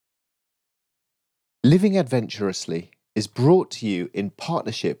Living Adventurously is brought to you in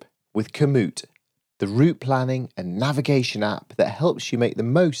partnership with Komoot, the route planning and navigation app that helps you make the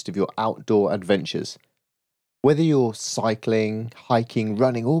most of your outdoor adventures. Whether you're cycling, hiking,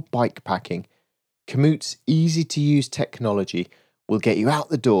 running, or bike packing, Komoot's easy-to-use technology will get you out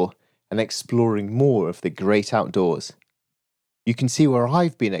the door and exploring more of the great outdoors. You can see where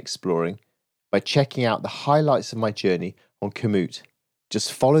I've been exploring by checking out the highlights of my journey on Komoot.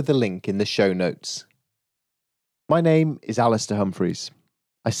 Just follow the link in the show notes. My name is Alistair Humphreys.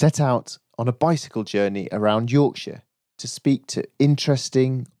 I set out on a bicycle journey around Yorkshire to speak to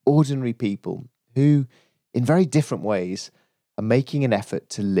interesting, ordinary people who, in very different ways, are making an effort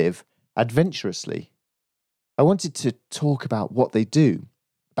to live adventurously. I wanted to talk about what they do,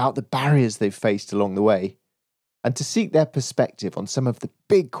 about the barriers they've faced along the way, and to seek their perspective on some of the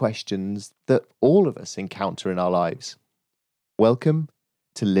big questions that all of us encounter in our lives. Welcome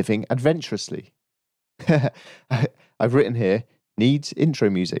to Living Adventurously. I've written here, needs intro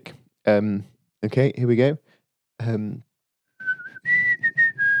music. Okay, here we go.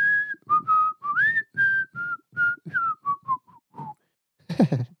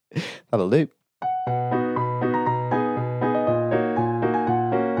 That'll do.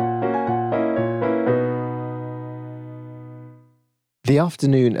 The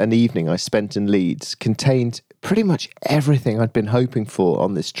afternoon and evening I spent in Leeds contained pretty much everything I'd been hoping for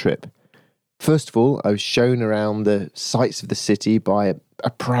on this trip. First of all, I was shown around the sights of the city by a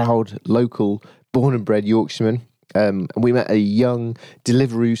proud local born and bred Yorkshireman. And we met a young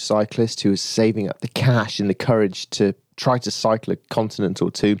Deliveroo cyclist who was saving up the cash and the courage to try to cycle a continent or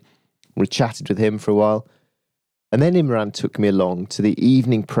two. We chatted with him for a while. And then Imran took me along to the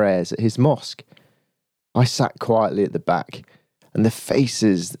evening prayers at his mosque. I sat quietly at the back, and the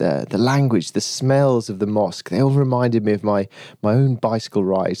faces, the language, the smells of the mosque, they all reminded me of my own bicycle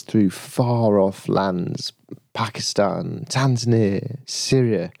rides through far-off lands, Pakistan, Tanzania,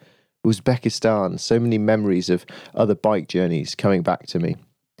 Syria, Uzbekistan, so many memories of other bike journeys coming back to me.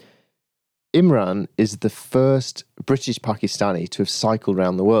 Imran is the first British Pakistani to have cycled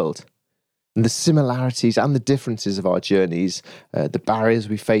around the world. And the similarities and the differences of our journeys, the barriers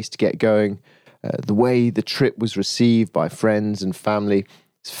we faced to get going, the way the trip was received by friends and family,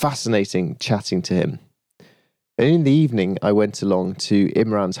 it's fascinating chatting to him. And in the evening, I went along to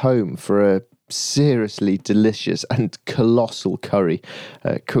Imran's home for a seriously delicious and colossal curry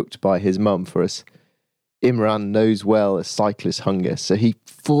cooked by his mum for us. Imran knows well a cyclist's hunger, so he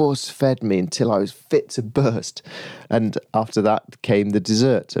force-fed me until I was fit to burst. And after that came the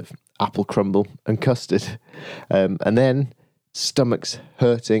dessert of apple crumble and custard. And then, stomachs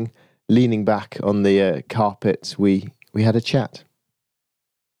hurting, leaning back on the carpet, we had a chat.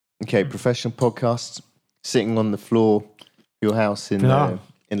 Okay, professional podcast, sitting on the floor of your house in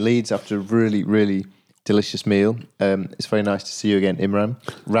Leeds after a really, really delicious meal. It's very nice to see you again, Imran.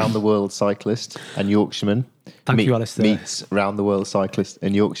 Round the world cyclist and Yorkshireman. Thank you, Alistair. Meets round the world cyclist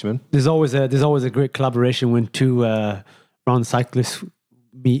and Yorkshireman. There's always a great collaboration when two round the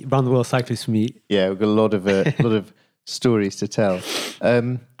world cyclists meet. Yeah, we've got a lot of stories to tell.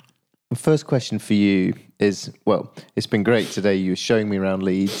 The first question for you is, well, it's been great today. You were showing me around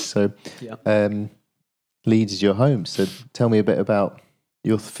Leeds. So Leeds is your home. So tell me a bit about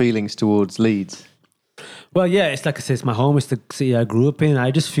your feelings towards Leeds. Well, yeah, it's like I said, it's my home. It's the city I grew up in.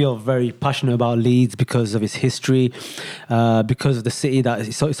 I just feel very passionate about Leeds because of its history, because of the city that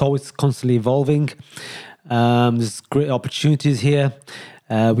it's always constantly evolving. There's great opportunities here.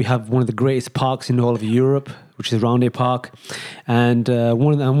 We have one of the greatest parks in all of Europe, which is Roundhay Park. And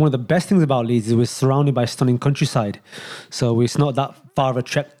one of the best things about Leeds is we're surrounded by stunning countryside. So it's not that far of a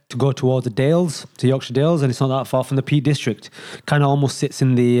trek to go towards the Dales, to Yorkshire Dales, and it's not that far from the Peak District. Kind of almost sits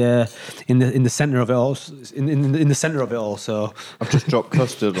in the centre of it all. In the centre of it all. So I've just dropped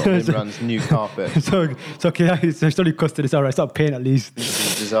custard on Imran's new carpet. So it's okay. It's only custard. It's all right. It's not pain at least.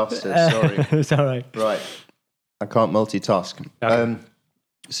 This is a disaster. Sorry. It's all right. Right. I can't multitask. Okay.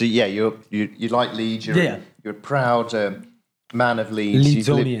 So yeah, you like Leeds. You're a proud man of Leeds.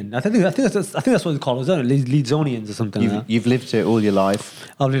 Leedsonian. I think that's what they call it, isn't it? Leedsonians or something like that. You've lived here all your life.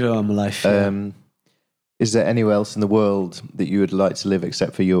 I've lived all my life. Is there anywhere else in the world that you would like to live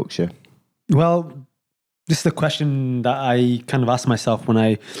except for Yorkshire? Well, this is the question that I kind of asked myself when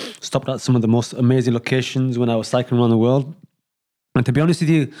I stopped at some of the most amazing locations when I was cycling around the world. And to be honest with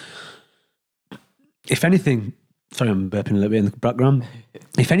you, if anything, sorry, I'm burping a little bit in the background.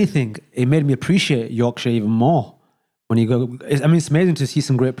 If anything, it made me appreciate Yorkshire even more. When you go, it's amazing to see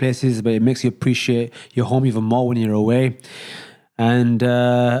some great places, but it makes you appreciate your home even more when you're away. And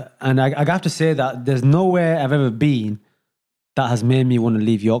I have to say that there's nowhere I've ever been that has made me want to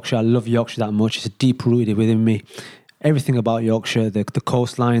leave Yorkshire. I love Yorkshire that much. It's deep rooted within me. Everything about Yorkshire, the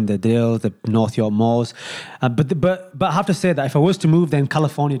coastline, the Dales, the North York Moors. But I have to say that if I was to move, then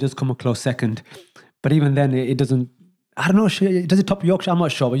California does come a close second. But even then, it doesn't. I don't know. Does it top Yorkshire? I'm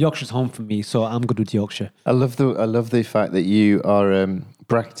not sure. But Yorkshire's home for me, so I'm good with Yorkshire. I love the fact that you are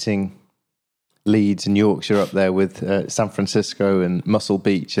bracketing Leeds and Yorkshire up there with San Francisco and Muscle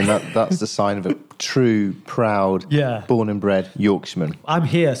Beach, and that's the sign of a true, proud, born and bred Yorkshireman. I'm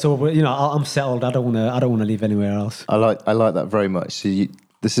here, so I'm settled. I don't want to leave anywhere else. I like that very much. So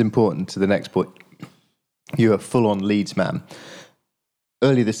this is important to the next point. You're a full-on Leeds man.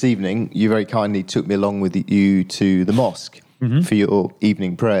 Earlier this evening, you very kindly took me along with you to the mosque for your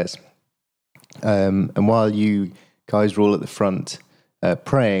evening prayers. And while you guys were all at the front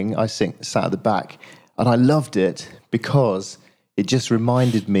praying, I sat at the back, and I loved it because it just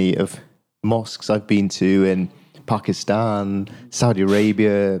reminded me of mosques I've been to in Pakistan, Saudi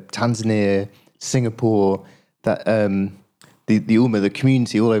Arabia, Tanzania, Singapore, that the Ummah, the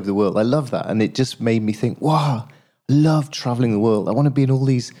community all over the world. I love that, and it just made me think, wow, I love traveling the world. I want to be in all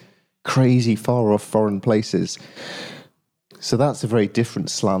these crazy, far-off foreign places. So that's a very different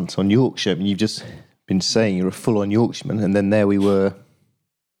slant on Yorkshire. I mean, you've just been saying you're a full-on Yorkshireman, and then there we were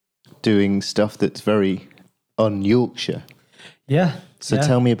doing stuff that's very un-Yorkshire. Yeah. So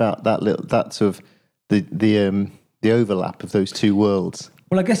tell me about that sort of the overlap of those two worlds.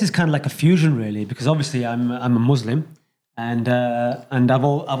 Well, I guess it's kind of like a fusion, really, because obviously I'm a Muslim, and I've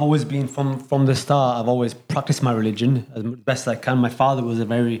always been from the start. I've always practiced my religion as best I can. My father was a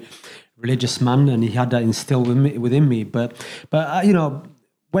very religious man, and he had that instilled within me. But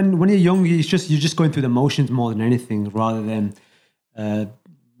when you're young, you're just going through the motions more than anything, rather than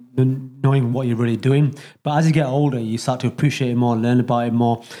knowing what you're really doing. But as you get older, you start to appreciate it more, learn about it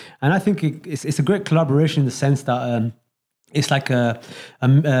more, and I think it's a great collaboration in the sense that it's like a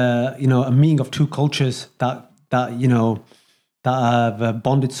meeting of two cultures that have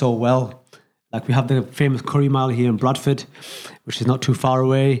bonded so well. Like we have the famous Curry Mile here in Bradford, which is not too far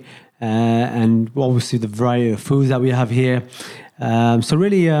away, and obviously the variety of foods that we have here. So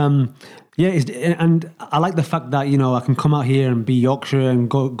really, and I like the fact that I can come out here and be Yorkshire and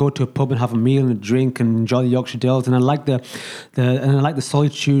go to a pub and have a meal and a drink and enjoy the Yorkshire Dales. And I like the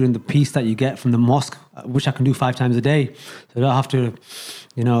solitude and the peace that you get from the mosque, which I can do 5 times a day. So I don't have to,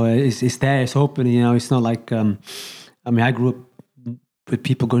 it's there, it's open. It's not like I grew up with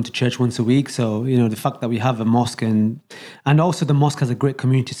people going to church once a week. So the fact that we have a mosque and also the mosque has a great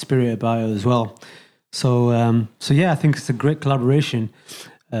community spirit about it as well. So I think it's a great collaboration.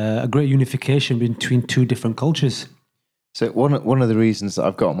 A great unification between two different cultures. So one of the reasons that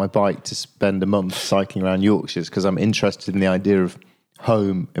I've got on my bike to spend a month cycling around Yorkshire is because I'm interested in the idea of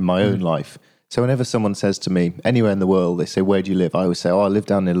home in my own life. So whenever someone says to me, anywhere in the world, they say, where do you live? I always say, I live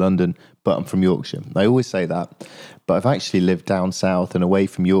down in London, but I'm from Yorkshire. I always say that. But I've actually lived down south and away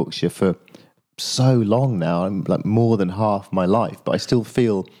from Yorkshire for so long now. I'm like more than half my life, but I still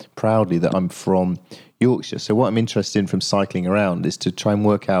feel proudly that I'm from Yorkshire. So what I'm interested in from cycling around is to try and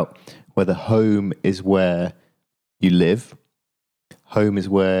work out whether home is where you live, home is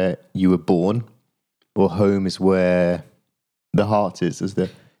where you were born, or home is where the heart is, as the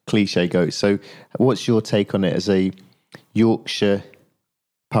cliche goes. So what's your take on it as a Yorkshire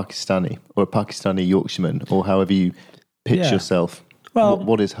Pakistani or a Pakistani Yorkshireman, or however you pitch yourself? Well,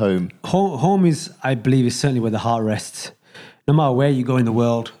 what is home? Home is, I believe, is certainly where the heart rests. No matter where you go in the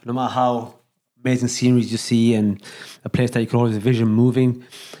world, no matter how amazing sceneries you see and a place that you can always envision moving,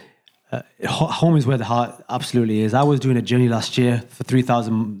 home is where the heart absolutely is. I was doing a journey last year, for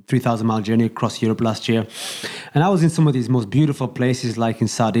 3,000 mile journey across Europe last year, and I was in some of these most beautiful places, like in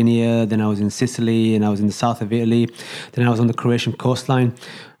Sardinia, then I was in Sicily, and I was in the south of Italy, then I was on the Croatian coastline,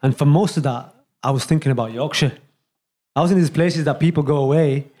 and for most of that I was thinking about Yorkshire. I was in these places that people go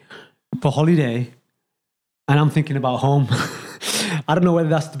away for holiday, and I'm thinking about home. I don't know whether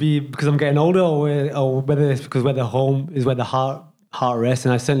that's to be because I'm getting older, or whether it's because where the home is where the heart rests,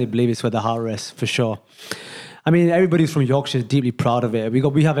 and I certainly believe it's where the heart rests for sure. I mean, everybody from Yorkshire is deeply proud of it.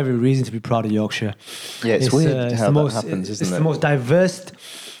 We have every reason to be proud of Yorkshire. Yeah, it's weird how that happens, isn't it? It's the most diverse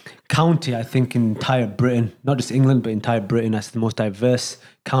county, I think, in entire Britain, not just England, but entire Britain. That's the most diverse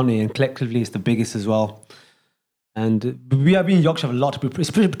county, and collectively it's the biggest as well. And we in Yorkshire have a lot to be,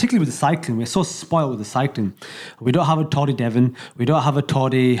 particularly with the cycling. We're so spoiled with the cycling. We don't have a Tour de Devon. We don't have a Tour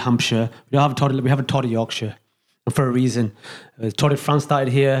de Hampshire. We have a Tour de Yorkshire. And for a reason. The Tour de France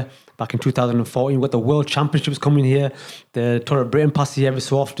started here back in 2014. We've got the World Championships coming here. The Tour of Britain passes here every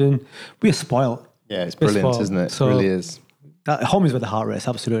so often. We are spoiled. Yeah, it's brilliant, isn't it? So, it really is. Home is where the heart rests,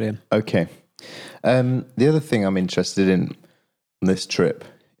 absolutely. Okay. The other thing I'm interested in, on this trip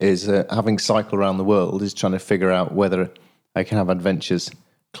is having cycled around the world is trying to figure out whether I can have adventures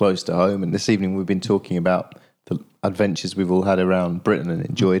close to home. And this evening we've been talking about the adventures we've all had around Britain and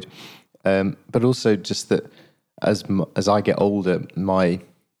enjoyed, but also just that as I get older, my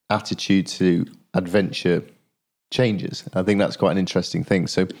attitude to adventure changes. I think that's quite an interesting thing.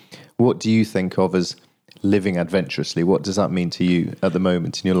 So what do you think of as living adventurously? What does that mean to you at the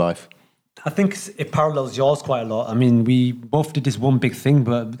moment in your life? I think it parallels yours quite a lot. I mean, we both did this one big thing,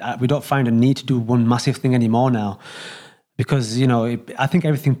 but we don't find a need to do one massive thing anymore now, because, you know, I think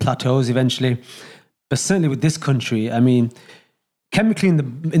everything plateaus eventually. But certainly with this country, I mean, chemically in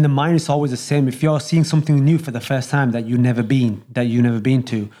the mind, it's always the same. If you're seeing something new for the first time that you've never been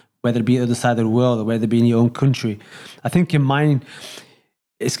to, whether it be the other side of the world or whether it be in your own country, I think your mind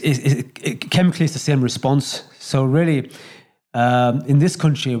chemically it's the same response. So really, in this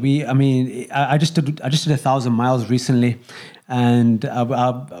country, I just did 1,000 miles recently, and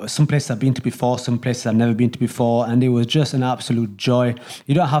some places I've been to before, some places I've never been to before, and it was just an absolute joy.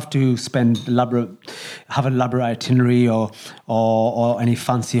 You don't have to have an elaborate itinerary or any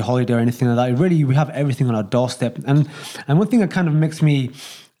fancy holiday or anything like that. Really, we have everything on our doorstep. And one thing that kind of makes me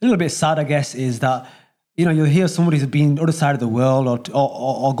a little bit sad, I guess, is that, you know, you'll hear somebody who's been other side of the world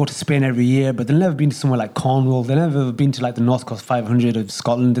or go to Spain every year, but they've never been to somewhere like Cornwall. They've never been to like the North Coast 500 of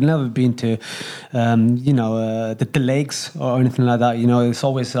Scotland. They've never been to, the lakes or anything like that. You know, it's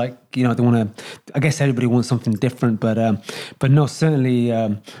always like, you know, they want to, I guess everybody wants something different, but no, certainly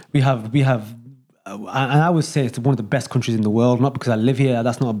we have, and I would say it's one of the best countries in the world, not because I live here,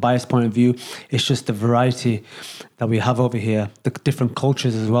 that's not a biased point of view, it's just the variety that we have over here, the different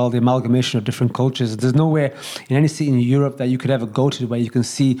cultures as well, the amalgamation of different cultures. There's nowhere in any city in Europe that you could ever go to where you can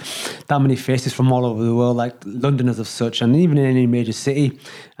see that many faces from all over the world, like Londoners of such, and even in any major city.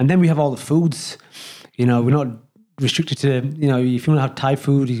 And then we have all the foods, you know, we're not restricted to, you know, if you want to have Thai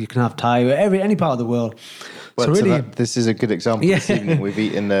food, you can have Thai, any part of the world. Well, so really, this is a good example. This evening we've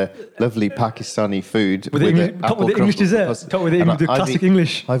eaten lovely Pakistani food with the English dessert. The classic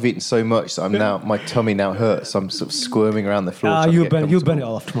English. I've eaten so much that my tummy now hurts. I'm sort of squirming around the floor. You'll burn it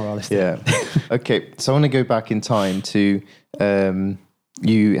all off tomorrow. Yeah. Okay, so I want to go back in time to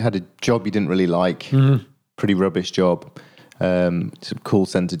you had a job you didn't really like, pretty rubbish job, some call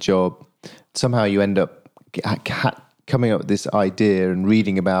center job. Somehow you end up coming up with this idea and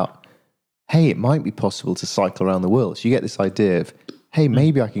reading about, hey, it might be possible to cycle around the world. So you get this idea of, hey,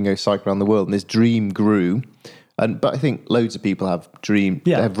 maybe I can go cycle around the world. And this dream grew. But I think loads of people have they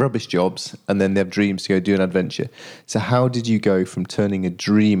have rubbish jobs and then they have dreams to go do an adventure. So how did you go from turning a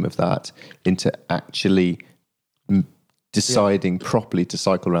dream of that into actually deciding properly to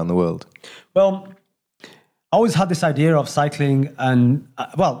cycle around the world? Well, I always had this idea of cycling and,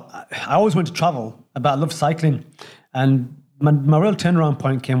 I always wanted to travel, but I love cycling. And my real turnaround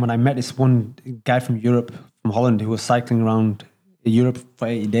point came when I met this one guy from Europe, from Holland, who was cycling around Europe for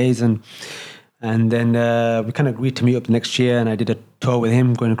 80 days. And then we kind of agreed to meet up next year, and I did a tour with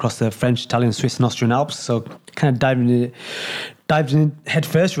him going across the French, Italian, Swiss and Austrian Alps. So kind of dived in head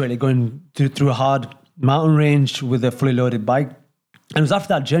first, really, going through a hard mountain range with a fully loaded bike. And it was after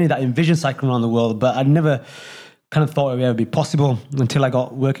that journey that I envisioned cycling around the world, but I'd never kind of thought it would ever be possible until I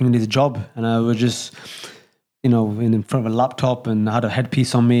got working in this job. And I was just, you know, in front of a laptop and I had a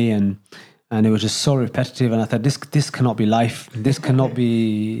headpiece on me and it was just so repetitive. And I thought, this cannot be life. This cannot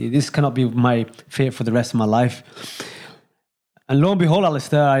be my fate for the rest of my life. And lo and behold,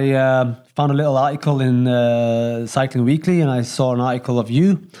 Alistair, I found a little article in Cycling Weekly, and I saw an article of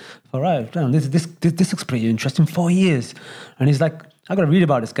you. All right, this looks pretty interesting. 4 years, and he's like, I got to read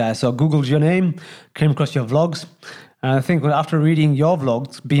about this guy. So I googled your name, came across your vlogs, and I think after reading your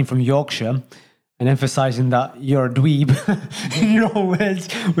vlogs, being from Yorkshire, and emphasizing that you're a dweeb, in your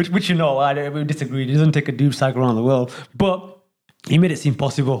words, which you know, we disagree. He doesn't take a dweeb cycle around the world, but he made it seem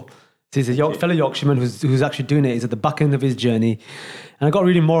possible. So he's a fellow Yorkshireman who's actually doing it. He's at the back end of his journey. And I got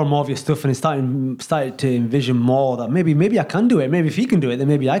reading more and more of your stuff, and I started to envision more that maybe I can do it. Maybe if he can do it, then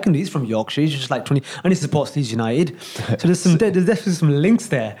maybe I can do it. He's from Yorkshire. He's just like 20, and he supports Leeds United. So there's definitely some links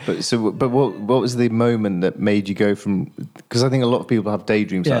there. But what was the moment that made you go from? Because I think a lot of people have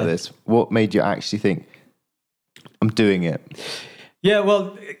daydreams like this. What made you actually think, I'm doing it? Yeah,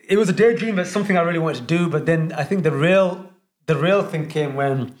 well, it was a daydream. It's something I really wanted to do. But then I think the real thing came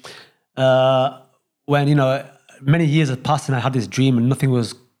when you know, many years had passed and I had this dream and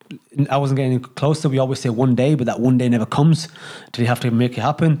I wasn't getting closer. We always say one day, but that one day never comes until you have to make it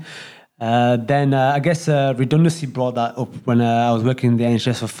happen. Then I guess redundancy brought that up when I was working in the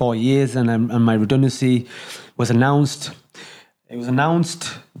NHS for 4 years and my redundancy was announced. It was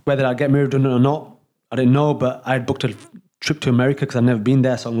announced whether I'd get made redundant or not. I didn't know, but I had booked a trip to America because I've never been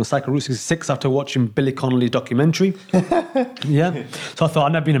there. So I'm going to cycle Route 66 after watching Billy Connolly's documentary. Yeah. So I thought,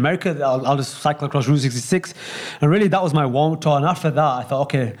 I've never been in America. I'll just cycle across Route 66. And really, that was my warm-up tour. And after that, I thought,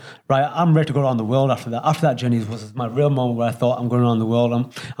 okay, right, I'm ready to go around the world after that. After that journey was my real moment where I thought, I'm going around the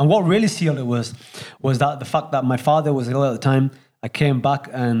world. And what really sealed it was that the fact that my father was ill at the time. I came back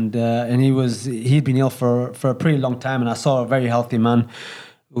and he'd been ill for a pretty long time. And I saw a very healthy man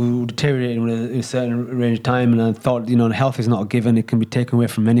who deteriorated in a certain range of time, and I thought, health is not a given; it can be taken away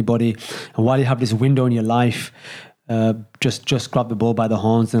from anybody. And while you have this window in your life, just grab the bull by the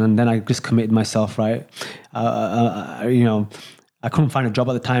horns. And then I just committed myself. Right, I couldn't find a job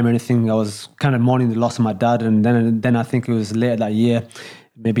at the time or anything. I was kind of mourning the loss of my dad, and then I think it was later that year,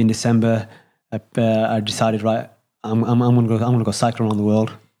 maybe in December, I decided, right, I'm gonna go cycle around the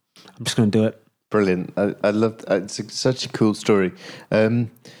world. I'm just gonna do it. Brilliant. I love it's such a cool story.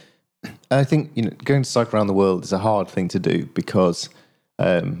 I think going to cycle around the world is a hard thing to do because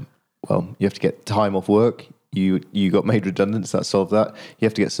you have to get time off work. You got made redundant, so that solved that. You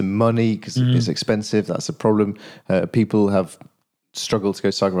have to get some money because it's expensive. That's a problem. People have struggled to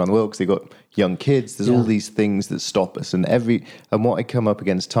go cycle around the world because they've got young kids. There's all these things that stop us, and what I come up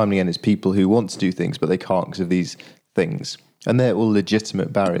against time and again is people who want to do things but they can't because of these things. And they're all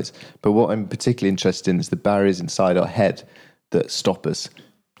legitimate barriers. But what I'm particularly interested in is the barriers inside our head that stop us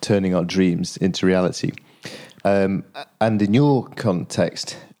turning our dreams into reality. And in your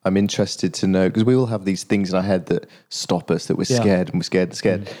context, I'm interested to know, because we all have these things in our head that stop us, that we're scared and we're scared and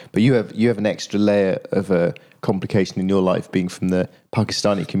scared. But you have an extra layer of a complication in your life being from the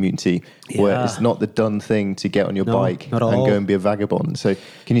Pakistani community where it's not the done thing to get on your bike and go and be a vagabond. So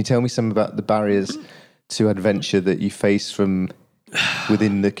can you tell me some about the barriers to adventure that you face from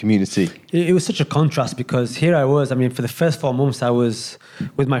within the community? It was such a contrast because here I was, for the first 4 months I was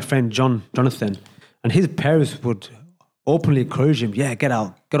with my friend Jonathan, and his parents would openly encourage him, get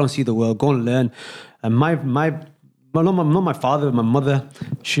out, get on, see the world, go and learn. And not my father, my mother,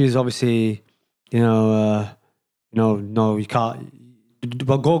 she's obviously, no, you can't.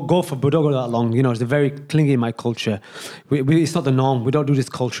 Well, go for, but don't go that long. It's very clingy in my culture. It's not the norm. We don't do this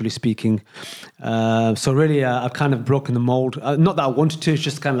culturally speaking. So really, I've kind of broken the mold. Not that I wanted to. It's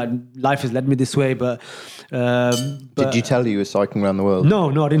just kind of like life has led me this way. But did you tell her you were cycling around the world? No,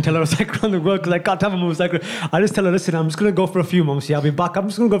 I didn't tell her I was cycling around the world because I can't have a motorcycle. I just tell her, listen, I'm just going to go for a few months. I'll be back. I'm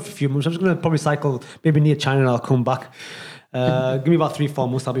just going to go for a few months. I'm just going to probably cycle maybe near China and I'll come back. Give me about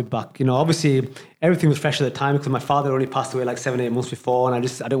 3-4 months, I'll be back. Obviously everything was fresh at the time because my father only passed away like 7-8 months before, and I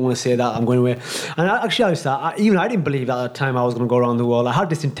didn't want to say that I'm going away. And I didn't believe at the time I was going to go around the world. I had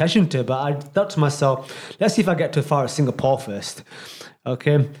this intention to, but I thought to myself, let's see if I get to as far as Singapore first.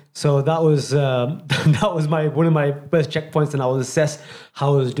 Okay, so that was one of my first checkpoints, and I would assess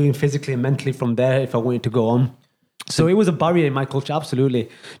how I was doing physically and mentally from there if I wanted to go on. So it was a barrier in my culture, absolutely,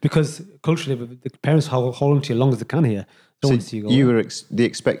 because culturally the parents hold on to you as long as they can here. So the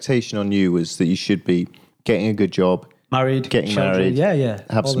expectation on you was that you should be getting a good job, getting children, married,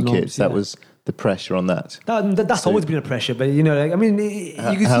 have some kids. That was the pressure on that. That's always been a pressure, but you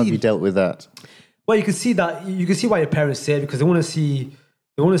can how have you dealt with that? Well, you can see that. You can see why your parents say it because they want to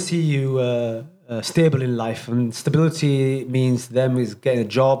see you stable in life, and stability means them is getting a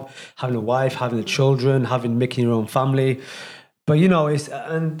job, having a wife, having the children, making your own family. But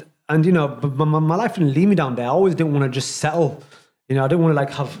but my life didn't lead me down there. I always didn't want to just settle. I didn't want to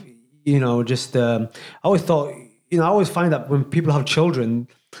have, I always thought, I always find that when people have children,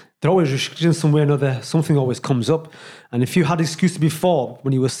 they're always restricted somewhere or another. Something always comes up. And if you had excuses before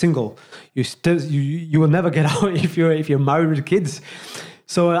when you were single, you will never get out if you're married with kids.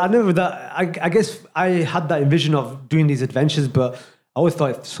 So I guess I had that vision of doing these adventures, but I always thought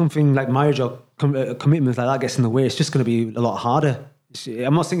if something like marriage or commitment like that gets in the way, it's just going to be a lot harder.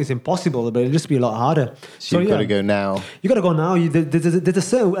 I'm not saying it's impossible, but it'll just be a lot harder. So you've got to go now. You got to go now. There's a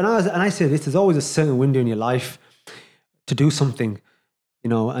certain, and I say this, there's always a certain window in your life to do something,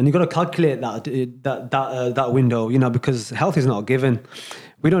 and you got to calculate that window, because health is not a given.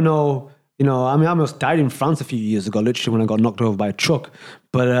 We don't know. I almost died in France a few years ago, literally when I got knocked over by a truck.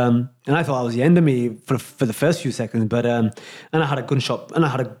 But and I thought I was the end of me for the first few seconds. But and I had a gunshot, and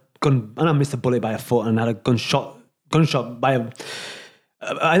I missed a bullet by a foot, and I had a gunshot by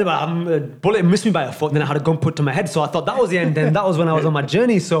a bullet missed me by a foot, and then I had a gun put to my head. So I thought that was the end. Then that was when I was on my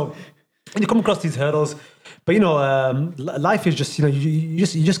journey. So and you come across these hurdles, but life is just you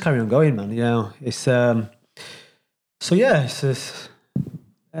just carry on going, man. It's so yeah, it's just.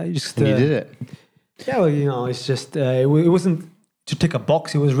 You did it. Yeah, well, it's just it wasn't to tick a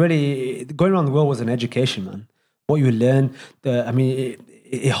box. It was really going around the world was an education, man. What you learn,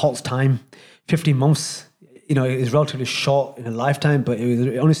 it halts time. 15 months. it's relatively short in a lifetime, but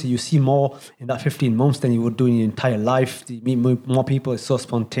honestly, you see more in that 15 months than you would do in your entire life. You meet more people. It's so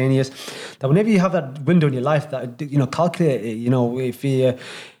spontaneous that whenever you have that window in your life, that calculate it. If you're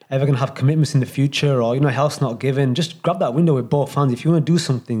ever going to have commitments in the future, or health's not given, just grab that window with both hands. If you want to do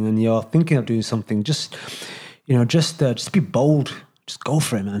something and you're thinking of doing something, just be bold. Just go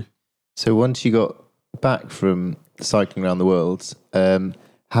for it, man. So once you got back from cycling around the world,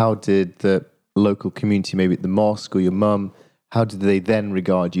 how did the local community, maybe at the mosque or your mum, how did they then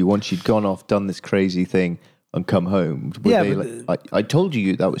regard you once you'd gone off, done this crazy thing and come home? Were they I told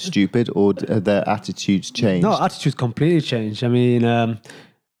you that was stupid, or had their attitudes changed? No, attitudes completely changed. I mean,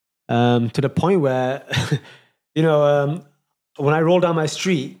 to the point where, when I rolled down my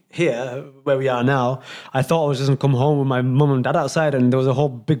street here, where we are now, I thought I was just going to come home with my mum and dad outside, and there was a whole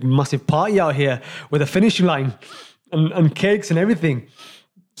big, massive party out here with a finishing line and cakes and everything.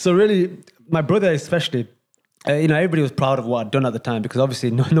 So really, my brother especially, everybody was proud of what I'd done at the time, because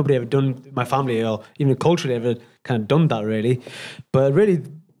obviously nobody ever done, my family or even culturally ever kind of done that really. But really,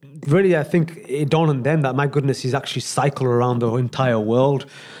 I think it dawned on them that, my goodness, he's actually cycled around the entire world.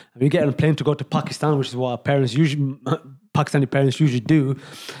 And we get on a plane to go to Pakistan, which is what our Pakistani parents usually do.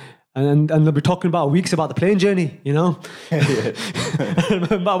 And they'll be talking about weeks about the plane journey,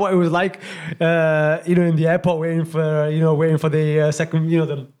 about what it was like, in the airport waiting for the second,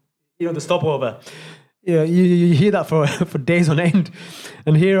 the stopover. You hear that for days on end.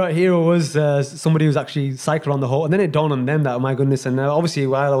 And here was somebody who's actually cycled around the whole. And then it dawned on them that, oh my goodness. And obviously,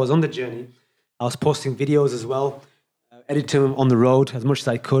 while I was on the journey, I was posting videos as well, editing them on the road as much as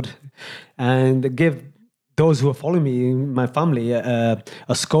I could, and give those who are following me, my family, a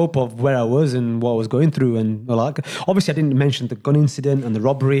scope of where I was and what I was going through. And obviously, I didn't mention the gun incident and the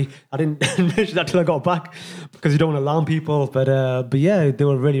robbery. I didn't mention that till I got back, because you don't want to alarm people. But yeah, they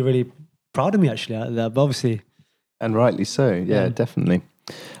were really, really proud of me, actually, obviously. And rightly so. Yeah, definitely.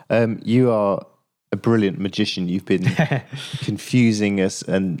 You are a brilliant magician. You've been confusing us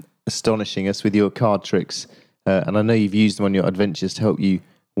and astonishing us with your card tricks. And I know you've used them on your adventures to help you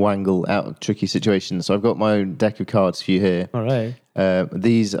wangle out of tricky situations. So I've got my own deck of cards for you here. All right.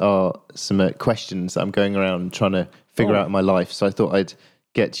 These are some questions that I'm going around trying to figure out in my life. So I thought I'd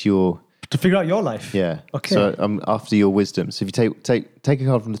get your... To figure out your life? Yeah. Okay. So I'm after your wisdom. So if you take a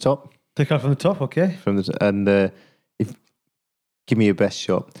card from the top. Take a card from the top, okay. Give me your best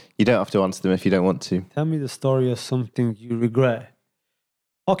shot. You don't have to answer them if you don't want to. Tell me the story of something you regret.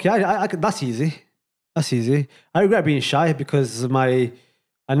 Okay, I that's easy. That's easy. I regret being shy because I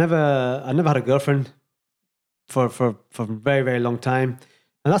never had a girlfriend for a very, very long time,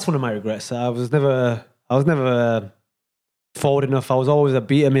 and that's one of my regrets. I was never forward enough. I was always a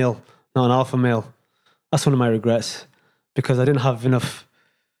beta male, not an alpha male. That's one of my regrets, because I didn't have enough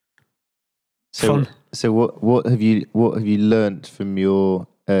fun. So what have you learnt from your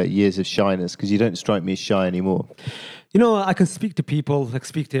years of shyness? Because you don't strike me as shy anymore. I can speak to people, like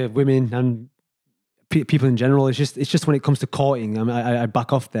speak to women and people in general. It's just when it comes to courting, I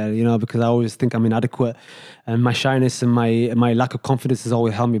back off there, because I always think I'm inadequate, and my shyness and my lack of confidence has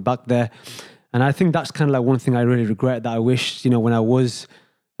always held me back there. And I think that's kind of like one thing I really regret, that I wish, when I was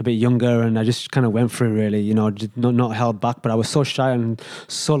a bit younger and I just kind of went for it really, not held back, but I was so shy and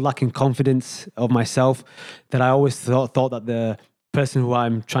so lacking confidence of myself that I always thought that the person who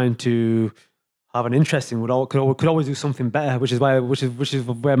I'm trying to have an interest in could always do something better, which is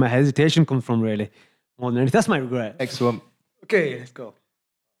where my hesitation comes from really. More than anything. That's my regret. Excellent. Okay, let's go.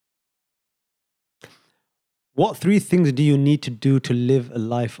 What 3 things do you need to do to live a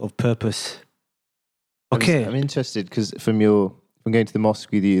life of purpose? Okay. I'm interested because from going to the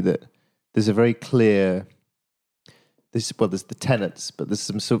mosque with you, that there's a very clear, there's the tenets, but there's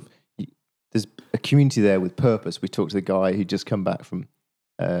some sort of, there's a community there with purpose. We talked to the guy who'd just come back from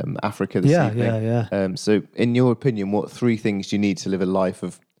Africa this evening. Yeah. So in your opinion, what 3 things do you need to live a life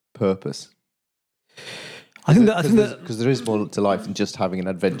of purpose? I think that because there is more to life than just having an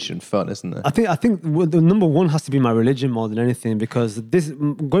adventure and fun, isn't there? I think the number one has to be my religion more than anything, because this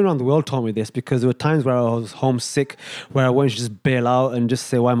going around the world taught me this, because there were times where I was homesick, where I wanted to just bail out and just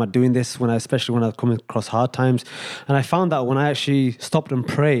say, why am I doing this? Especially when I was coming across hard times, and I found that when I actually stopped and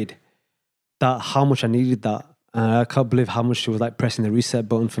prayed, that how much I needed that, and I can't believe how much it was like pressing the reset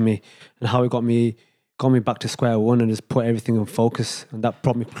button for me, and how it got me back to square one and just put everything in focus, and that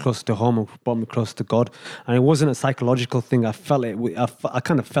brought me closer to home and brought me closer to God. And it wasn't a psychological thing. I felt it. I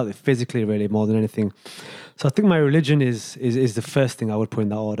kind of felt it physically, really, more than anything. So I think my religion is the first thing I would put in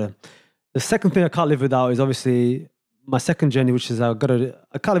that order. The second thing I can't live without is obviously my second journey, which is I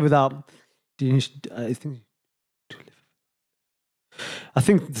can't live without. I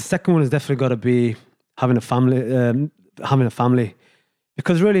think the second one has definitely got to be having a family,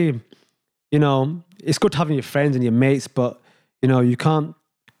 because really, it's good having your friends and your mates, but you can't,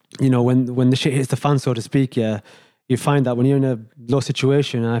 when the shit hits the fan, so to speak, yeah, you find that when you're in a low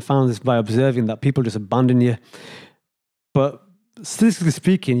situation, and I found this by observing that people just abandon you. But statistically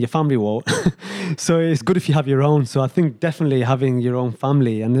speaking, your family won't. So it's good if you have your own. So I think definitely having your own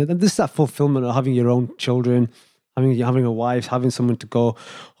family, and this is that fulfillment of having your own children, having a wife, having someone to go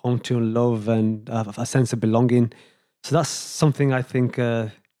home to and love, and a sense of belonging. So that's something I think I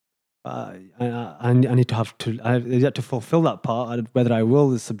need to have to. I have yet to fulfill that part. Whether I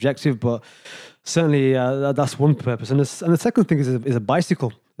will is subjective, but certainly that's one purpose. And the second thing is a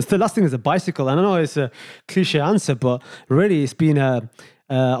bicycle. The last thing is a bicycle. And I know it's a cliche answer, but really it's been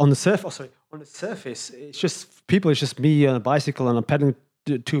on the surface. It's just people. It's just me on a bicycle and I'm pedaling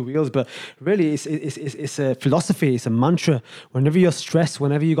two wheels. But really, it's a philosophy. It's a mantra. Whenever you're stressed,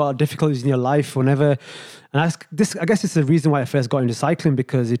 whenever you got difficulties in your life, I guess it's the reason why I first got into cycling,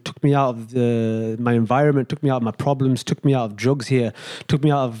 because it took me out of my environment, took me out of my problems, took me out of drugs here, took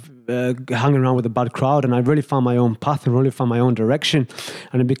me out of hanging around with a bad crowd, and I really found my own path and really found my own direction,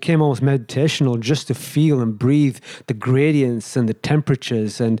 and it became almost meditational just to feel and breathe the gradients and the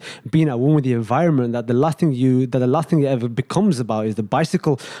temperatures and being at one with the environment. That the last thing it ever becomes about is the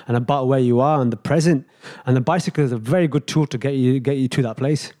bicycle and about where you are and the present. And the bicycle is a very good tool to get you to that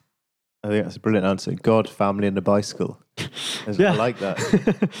place. I think that's a brilliant answer. God, family, and a bicycle. Yeah. I like that.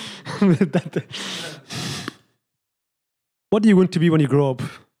 What do you want to be when you grow up?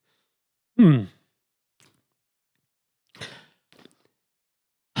 I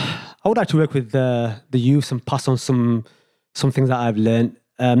would like to work with the youth and pass on some things that I've learned.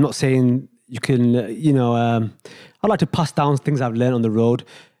 I'm not saying you can, I'd like to pass down things I've learned on the road.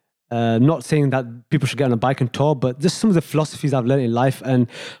 Not saying that people should get on a bike and tour, but just some of the philosophies I've learned in life and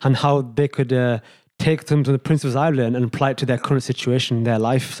how they could take some of the principles I've learned and apply it to their current situation in their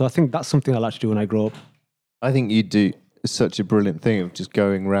life. So I think that's something I'd like to do when I grow up. I think you do such a brilliant thing of just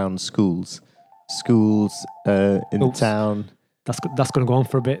going around schools in the town. That's going to go on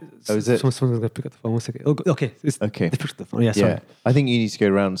for a bit. Oh, is it? Someone's going to pick up the phone. 1 second. Okay. Okay. They picked up the phone. Yeah, sorry. Yeah. I think you need to go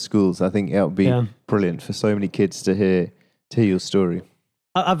around schools. I think it would be brilliant for so many kids to hear your story.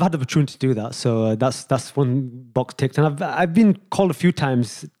 I've had the opportunity to do that, so that's one box ticked. And I've been called a few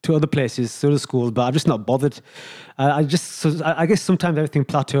times to other places, to other schools, but I've just not bothered. I guess sometimes everything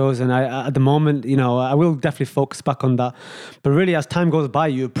plateaus, and at the moment, I will definitely focus back on that. But really, as time goes by,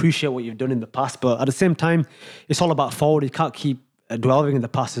 you appreciate what you've done in the past. But at the same time, it's all about forward. You can't keep dwelling in the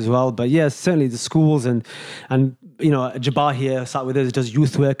past as well. But yeah, certainly the schools and Jabbar here sat with us, does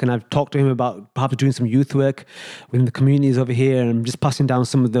youth work, and I've talked to him about perhaps doing some youth work within the communities over here, and I'm just passing down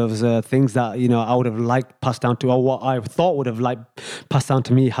some of those things that I would have liked passed down to, or what I thought would have liked passed down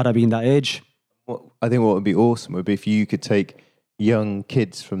to me had I been that age. Well, I think what would be awesome would be if you could take young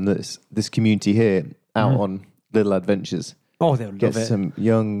kids from this community here out on little adventures. Oh, they would love it. Get some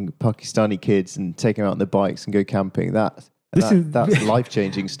young Pakistani kids and take them out on their bikes and go camping. That's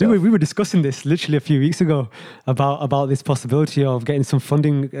life-changing stuff. We were discussing this literally a few weeks ago about this possibility of getting some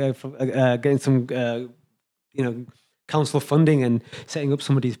funding, getting some council funding and setting up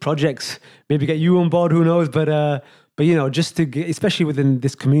some of these projects. Maybe get you on board. Who knows? But just to get, especially within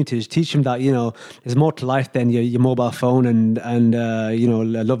this community, just teach them that there's more to life than your mobile phone and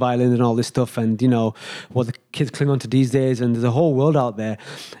Love Island and all this stuff, and what the kids cling on to these days, and there's a whole world out there.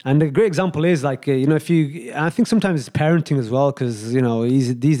 And a great example is I think sometimes it's parenting as well, because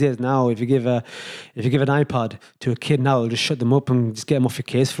these days now, if you give an iPad to a kid now, it'll just shut them up and just get them off your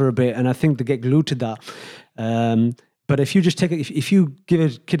case for a bit, and I think they get glued to that. But if you just if you give a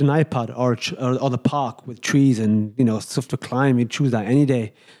kid an iPad or the park with trees and stuff to climb, you'd choose that any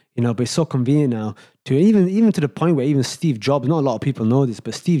day. But it's so convenient now to even to the point where even Steve Jobs, not a lot of people know this,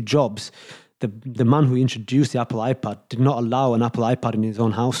 but Steve Jobs, the man who introduced the Apple iPad, did not allow an Apple iPad in his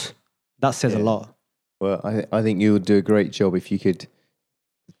own house. That says a lot. Well, I think you would do a great job if you could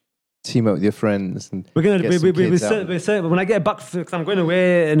team up with your friends and we're when I get back, because I'm going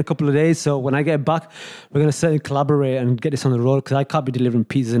away in a couple of days, so when I get back, we're going to certainly collaborate and get this on the road, because I can't be delivering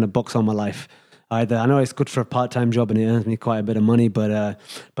pizzas in a box all my life either. I know it's good for a part-time job and it earns me quite a bit of money, but I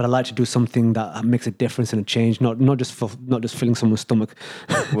like to do something that makes a difference and a change, not just filling someone's stomach.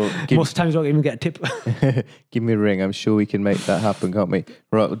 Well, most times I don't even get a tip. Give me a ring. I'm sure we can make that happen, can't we?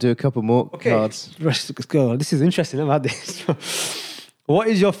 Right, we'll do a couple more cards. Let's go. This is interesting. I've had this. What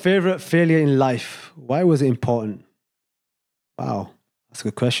is your favorite failure in life? Why was it important? Wow, that's a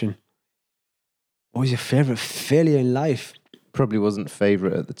good question. What was your favorite failure in life? Probably wasn't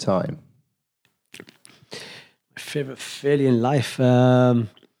favorite at the time. My favorite failure in life.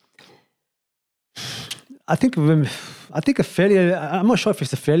 I think a failure. I'm not sure if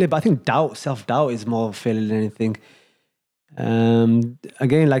it's a failure, but I think self-doubt, is more of a failure than anything.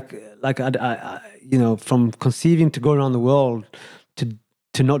 Again, from conceiving to go around the world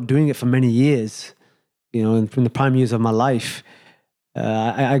to not doing it for many years, and from the prime years of my life,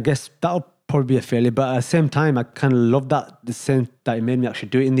 I guess that'll probably be a failure. But at the same time, I kind of love the sense that it made me actually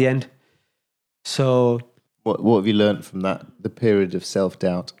do it in the end. So, what have you learned from that? The period of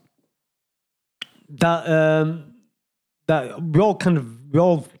self-doubt. That we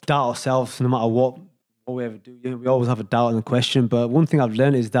all doubt ourselves no matter what we ever do. We always have a doubt and a question. But one thing I've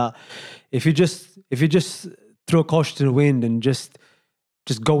learned is that if you just throw caution to the wind and just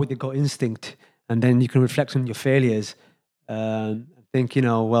go with your gut instinct, and then you can reflect on your failures and think,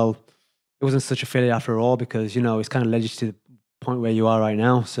 well, it wasn't such a failure after all, because it's kind of led you to the point where you are right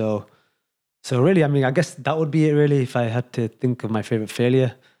now. So really, I mean, I guess that would be it really if I had to think of my favorite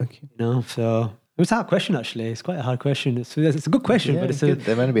failure. Okay. So. It's a hard question, actually. It's quite a hard question. It's a good question, but it's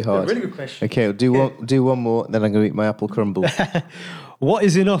they're meant to be hard. A really good question. Okay, I'll do one more, then I'm going to eat my apple crumble. What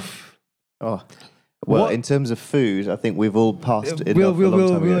is enough? Oh, well, in terms of food, I think we've all passed enough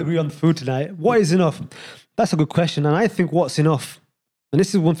We'll agree on the food tonight. What is enough? That's a good question. And I think what's enough, and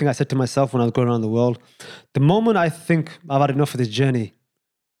this is one thing I said to myself when I was going around the world, the moment I think I've had enough of this journey,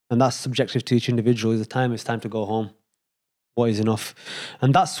 and that's subjective to each individual, it's time to go home. What is enough?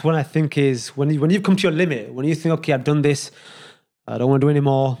 And that's when I think is when you've come to your limit, when you think, okay, I've done this, I don't want to do any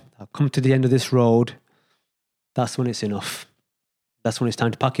more, I've come to the end of this road, that's when it's enough. That's when it's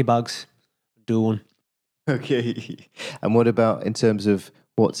time to pack your bags, do one. Okay. And what about in terms of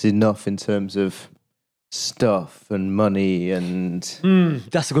what's enough in terms of stuff and money and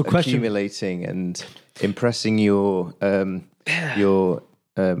that's a good question. Accumulating and impressing your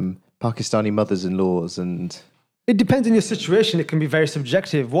Pakistani mothers-in-laws and... It depends on your situation. It can be very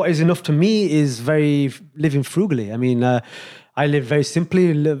subjective. What is enough to me is very living frugally. I mean, I live very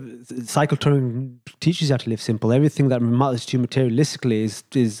simply. Cycle touring teaches you how to live simple. Everything that matters to you materialistically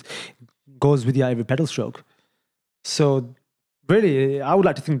is goes with you at every pedal stroke. So really, I would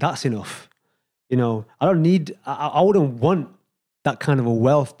like to think that's enough. I don't need. I wouldn't want that kind of a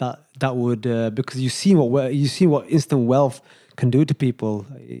wealth that would because you see what instant wealth can do to people.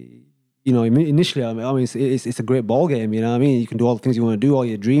 Initially, I mean, it's a great ball game. You know what I mean? You can do all the things you want to do, all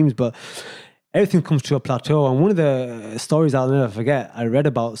your dreams, but everything comes to a plateau. And one of the stories I'll never forget, I read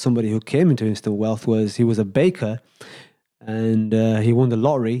about somebody who came into instant wealth was he was a baker, and he won the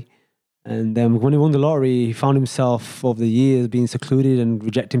lottery. And then when he won the lottery, he found himself over the years being secluded and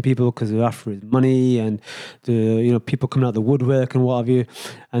rejecting people because they were after his money, and people coming out the woodwork and what have you.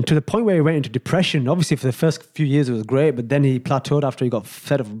 And to the point where he went into depression. Obviously, for the first few years, it was great, but then he plateaued after he got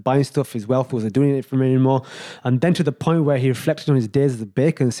fed of buying stuff. His wealth wasn't doing it for him anymore. And then to the point where he reflected on his days as a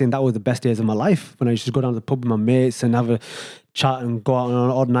baker and saying that was the best days of my life, when I used to go down to the pub with my mates and have a chat and go out on an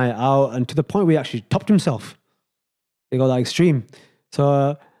odd night out. And to the point where he actually topped himself. He got that extreme.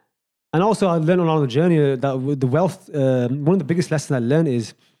 So... And also, I learned along the journey that with the wealth, one of the biggest lessons I learned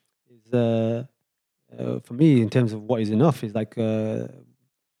is for me, in terms of what is enough, is like,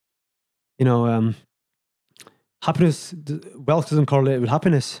 happiness, wealth doesn't correlate with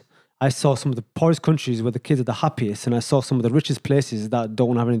happiness. I saw some of the poorest countries where the kids are the happiest, and I saw some of the richest places that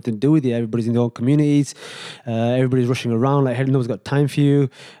don't have anything to do with you. Everybody's in their own communities, everybody's rushing around like nobody's got time for you,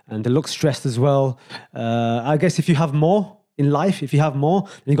 and they look stressed as well. I guess if you have more in life, if you have more,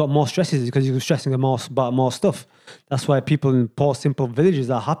 then you got more stresses because you're stressing about more stuff. That's why people in poor, simple villages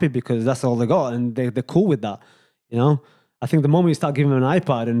are happy, because that's all they got, and they're cool with that. I think the moment you start giving them an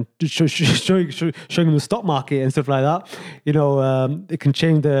iPad and showing them the stock market and stuff like that, it can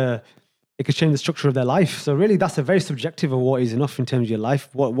change the structure of their life. So really, that's a very subjective of what is enough in terms of your life.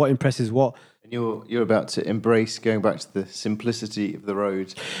 What impresses what. And you're about to embrace going back to the simplicity of the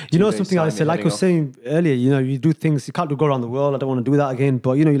road. Something I said, like I was saying earlier, you do things, you can't go around the world. I don't want to do that again.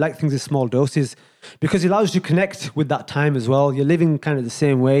 But, you like things in small doses, because it allows you to connect with that time as well. You're living kind of the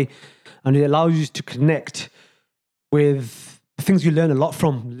same way, and it allows you to connect with the things you learn a lot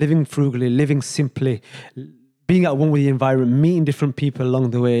from, living frugally, living simply, being at one with the environment, meeting different people along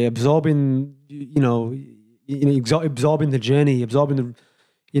the way, absorbing the journey, absorbing the...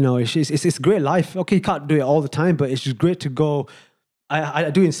 it's a great life. Okay, you can't do it all the time, but it's just great to go. I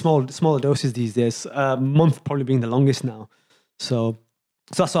do it in smaller doses these days. A month probably being the longest now. So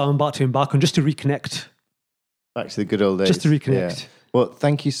that's what I'm about to embark on, just to reconnect. Back to the good old days. Just to reconnect. Yeah. Well,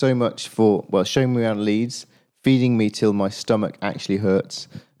 thank you so much for showing me around Leeds, feeding me till my stomach actually hurts.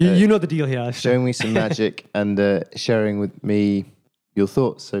 You know the deal here. Showing me some magic and sharing with me your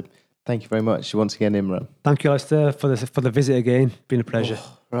thoughts. So thank you very much once again, Imran. Thank you, Alistair, for the visit again. Been a pleasure.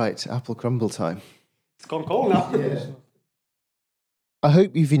 Right, apple crumble time. It's gone cold now. I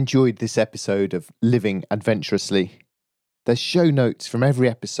hope you've enjoyed this episode of Living Adventurously. There's show notes from every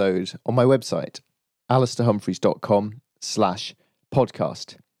episode on my website,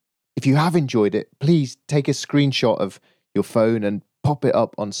 alistairhumphreys.com/podcast. If you have enjoyed it, please take a screenshot of your phone and pop it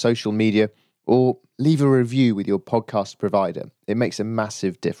up on social media or leave a review with your podcast provider. It makes a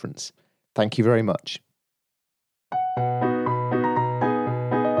massive difference. Thank you very much.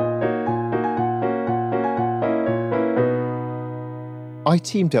 I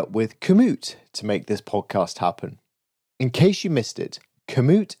teamed up with Komoot to make this podcast happen. In case you missed it,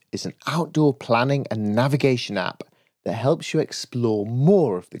 Komoot is an outdoor planning and navigation app that helps you explore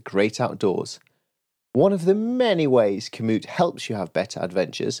more of the great outdoors. One of the many ways Komoot helps you have better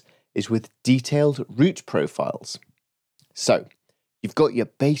adventures is with detailed route profiles. So, you've got your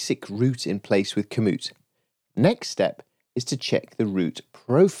basic route in place with Komoot. Next step is to check the route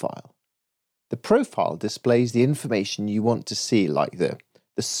profile. The profile displays the information you want to see, like the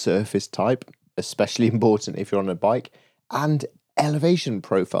surface type, especially important if you're on a bike, and elevation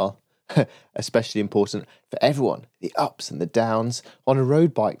profile, especially important for everyone, the ups and the downs. On a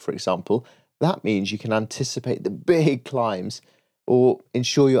road bike, for example, that means you can anticipate the big climbs or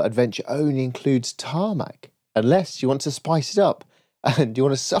ensure your adventure only includes tarmac, unless you want to spice it up and you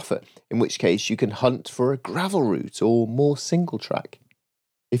want to suffer, in which case you can hunt for a gravel route or more single track.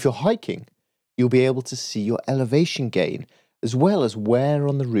 If you're hiking, you'll be able to see your elevation gain, as well as where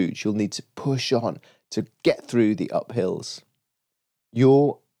on the route you'll need to push on to get through the uphills.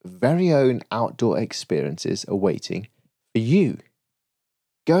 Your very own outdoor experiences are waiting for you.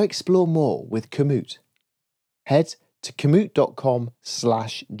 Go explore more with Komoot. Head to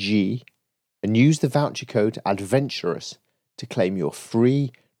komoot.com/G and use the voucher code ADVENTUROUS to claim your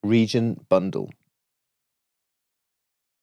free region bundle.